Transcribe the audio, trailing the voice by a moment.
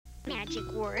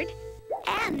magic word.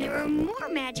 And there are more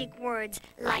magic words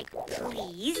like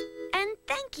please and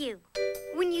thank you.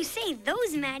 When you say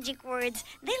those magic words,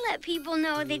 they let people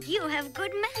know that you have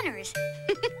good manners.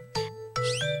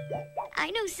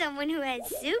 I know someone who has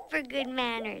super good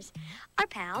manners. Our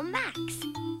pal Max.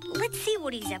 Let's see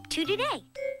what he's up to today.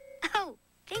 Oh,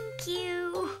 thank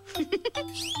you.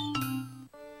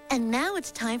 And now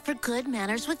it's time for Good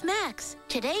Manners with Max.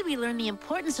 Today we learn the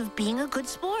importance of being a good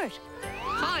sport.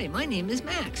 Hi, my name is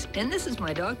Max, and this is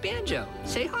my dog Banjo.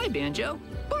 Say hi, Banjo.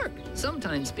 Bark.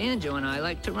 Sometimes Banjo and I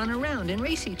like to run around and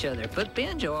race each other, but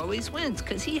Banjo always wins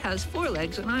because he has 4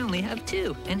 legs and I only have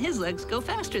 2, and his legs go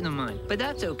faster than mine. But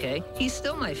that's okay. He's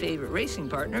still my favorite racing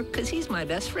partner because he's my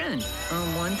best friend.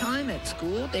 One time at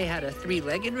school, they had a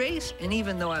 3-legged race, and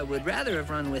even though I would rather have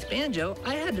run with Banjo,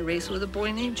 I had to race with a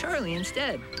boy named Charlie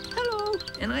instead. Hello!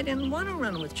 And I didn't want to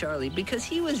run with Charlie because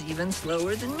he was even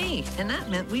slower than me, and that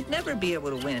meant we'd never be able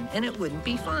to win, and it wouldn't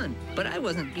be fun. But I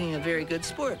wasn't being a very good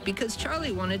sport because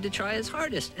Charlie wanted to try his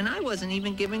hardest, and I wasn't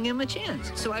even giving him a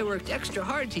chance. So I worked extra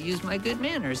hard to use my good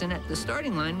manners, and at the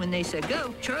starting line, when they said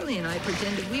go, Charlie and I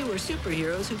pretended we were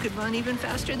superheroes who could run even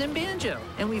faster than Banjo.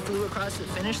 And we flew across the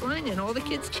finish line, and all the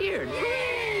kids cheered.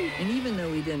 Hooray! And even though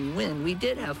we didn't win, we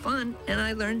did have fun, and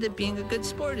I learned that being a good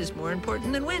sport is more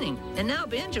important than winning. And now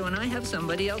Banjo and I have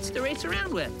somebody else to race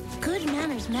around with. Good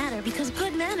manners matter because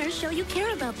good manners show you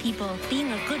care about people.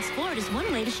 Being a good sport is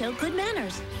one way to show good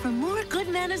manners. For more Good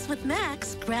Manners with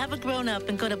Max, grab a grown-up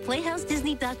and go to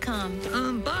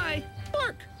PlayhouseDisney.com. Bye.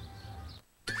 Bark.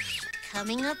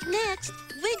 Coming up next,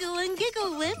 Wiggle and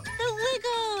Giggle with the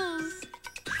Wiggles.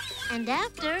 And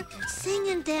after, sing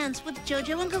and dance with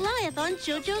JoJo and Goliath on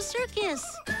JoJo's Circus.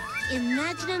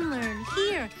 Imagine and learn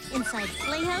here inside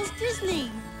Playhouse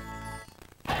Disney.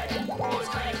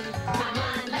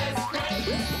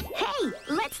 Hey,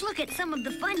 let's look at some of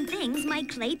the fun things my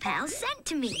clay pals sent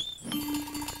to me.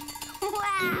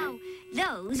 Wow,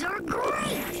 those are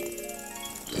great!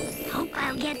 Hope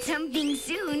I'll get something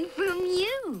soon from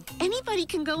you. Anybody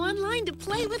can go online to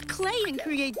play with clay and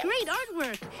create great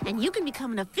artwork. And you can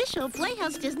become an official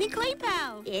Playhouse Disney Clay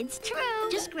Pal. It's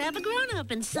true. Just grab a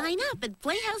grown-up and sign up at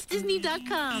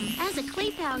PlayhouseDisney.com. As a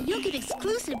Clay Pal, you'll get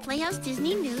exclusive Playhouse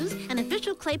Disney news, an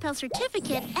official Clay Pal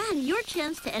certificate, and your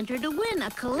chance to enter to win a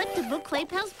collectible Clay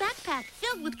Pals backpack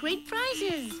filled with great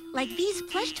prizes. Like these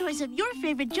plush toys of your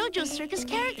favorite JoJo's Circus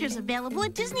characters available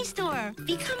at Disney Store.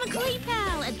 Become a Clay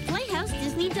Pal at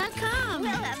PlayhouseDisney.com.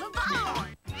 We'll have a ball.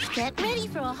 Get ready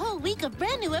for a whole week of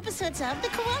brand new episodes of The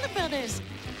Koala Brothers.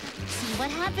 See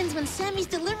what happens when Sammy's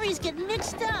deliveries get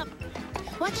mixed up.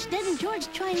 Watch Ned and George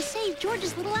try and save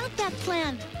George's little outback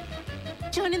plant.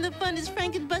 Join in the fun as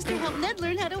Frank and Buster help Ned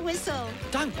learn how to whistle.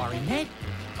 Don't worry, Ned.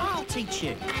 I'll teach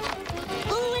you.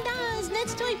 Ooh and Oz,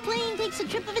 Ned's toy plane takes a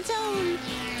trip of its own.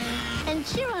 And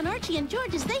cheer on Archie and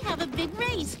George as they have a big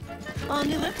race. All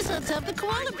new episodes of The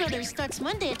Koala Brothers starts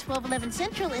Monday at 12/11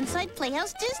 Central inside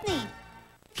Playhouse Disney.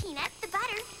 Peanut, the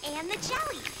butter, and the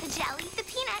jelly. The jelly, the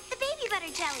peanut, the baby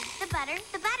butter jelly. The butter,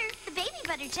 the baby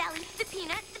butter jelly. The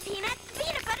peanut, the peanut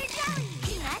butter jelly.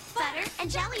 Peanut, butter, and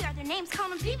jelly are their names. Call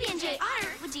them PB&J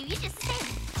Otter. What do you just say?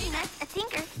 Peanut, a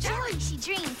thinker. Jelly, she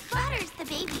dreams. Butter's the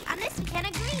baby. On this we can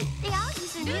agree. They all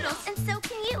use their noodles, and so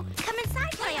can you. Come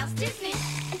inside Playhouse Disney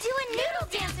and do a noodle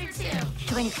dance or two.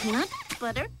 Join Peanut,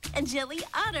 Butter, and Jelly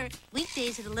Otter.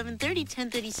 Weekdays at 11:30,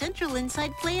 10:30 Central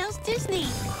inside Playhouse Disney.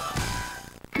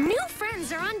 New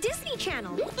friends are on Disney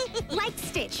Channel. Like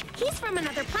Stitch. He's from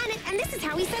another planet, and this is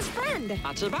how he says friend.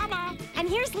 Achibaba. And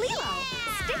here's Lilo,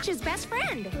 Stitch's best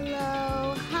friend.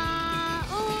 Aloha.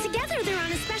 Together, they're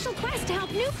on a special quest to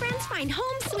help new friends find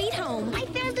home sweet home. I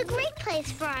found a great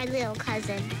place for our little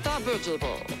cousin.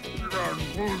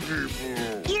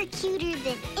 You're cuter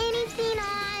than anything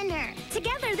on earth.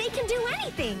 Together, they can do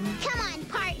anything. Come on,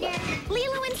 partner.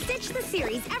 Lilo and Stitch the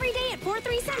series, every day at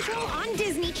 4/3 Central on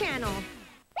Disney Channel.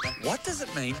 What does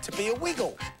it mean to be a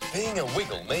wiggle? Being a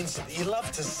wiggle means that you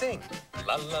love to sing.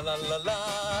 La la la la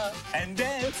la. And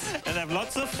dance and have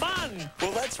lots of fun.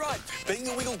 Well, that's right. Being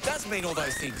a wiggle does mean all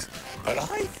those things. But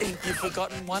I think you've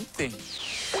forgotten one thing.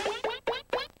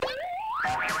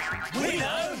 We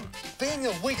know! Being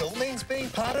a wiggle means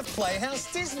being part of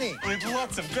Playhouse Disney. With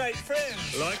lots of great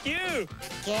friends. Like you.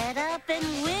 Get up and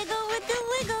wiggle with the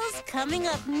Wiggles. Coming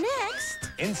up next.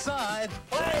 Inside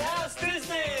Playhouse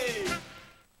Disney!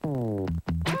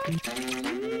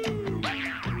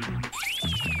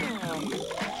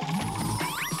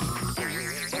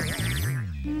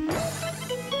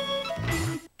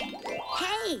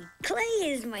 Hey, Clay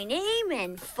is my name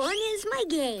and fun is my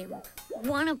game.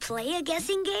 Wanna play a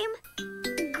guessing game?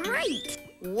 Great!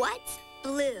 What's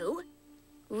blue,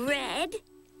 red,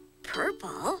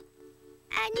 purple,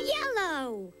 and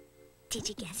yellow. Did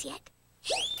you guess yet?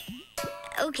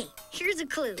 Okay, here's a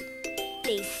clue.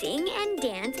 They sing and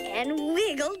dance and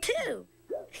wiggle, too.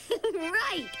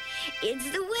 Right,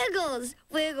 it's the Wiggles.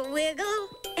 Wiggle, wiggle,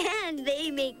 and they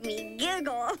make me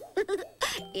giggle.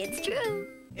 It's true.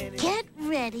 Get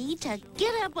ready to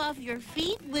get up off your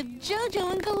feet with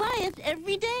JoJo and Goliath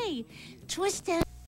every day. Twist and